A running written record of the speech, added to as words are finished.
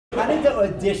How did the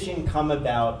audition come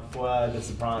about for The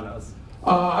Sopranos?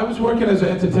 I was working as an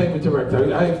entertainment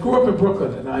director. I grew up in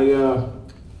Brooklyn, and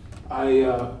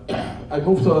I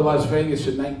moved to Las Vegas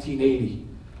in 1980.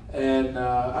 And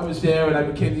I was there, and I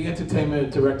became the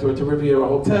entertainment director at the Riviera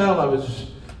Hotel. I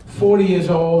was 40 years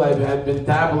old. I had been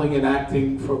dabbling in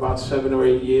acting for about 7 or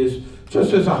 8 years,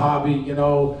 just as a hobby. You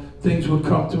know, things would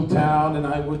come through town, and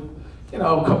I would, you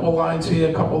know, a couple lines here,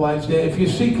 a couple lines there. If you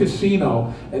see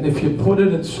Casino, and if you put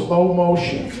it in slow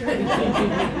motion,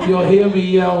 you'll hear me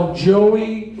yell,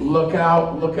 "Joey, look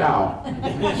out, look out."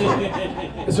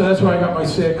 So that's where I got my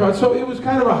SAG card. So it was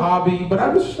kind of a hobby, but I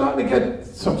was starting to get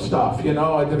some stuff, you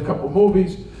know. I did a couple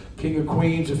movies, King of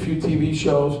Queens, a few TV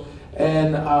shows,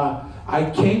 and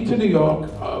I came to New York.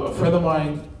 A friend of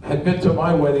mine had been to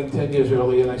my wedding 10 years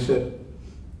earlier, and I said,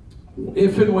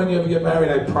 if and when you ever get married,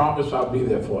 I promise I'll be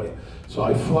there for you. So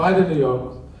I fly to New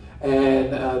York,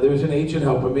 and there was an agent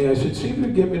helping me. I said, see if you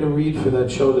can get me to read for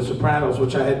that show, The Sopranos,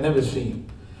 which I had never seen.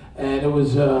 And it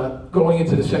was going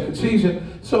into the second season.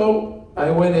 So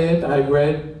I went in, I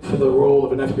read for the role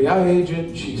of an FBI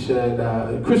agent. She said,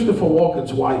 Christopher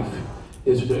Walken's wife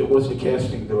was the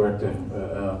casting director.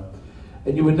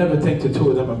 And you would never think the two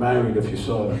of them are married if you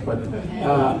saw them. But,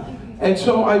 and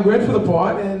so I read for the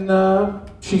part, and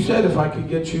she said, if I could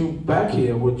get you back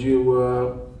here, would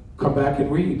you come back and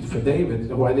read for David,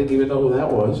 who I didn't even know who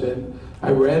that was. And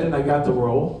I read, and I got the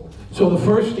role. So the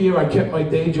first year I kept my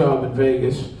day job in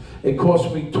Vegas. It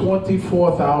cost me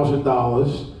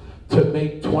 $24,000 to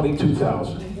make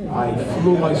 $22,000. I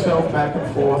flew myself back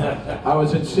and forth. I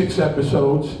was in 6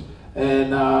 episodes,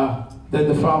 and then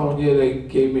the following year they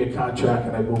gave me a contract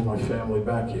and I moved my family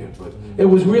back here. But it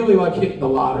was really like hitting the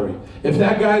lottery. If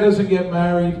that guy doesn't get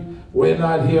married, we're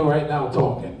not here right now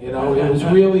talking, you know. It was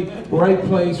really right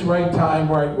place, right time,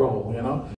 right role, you know.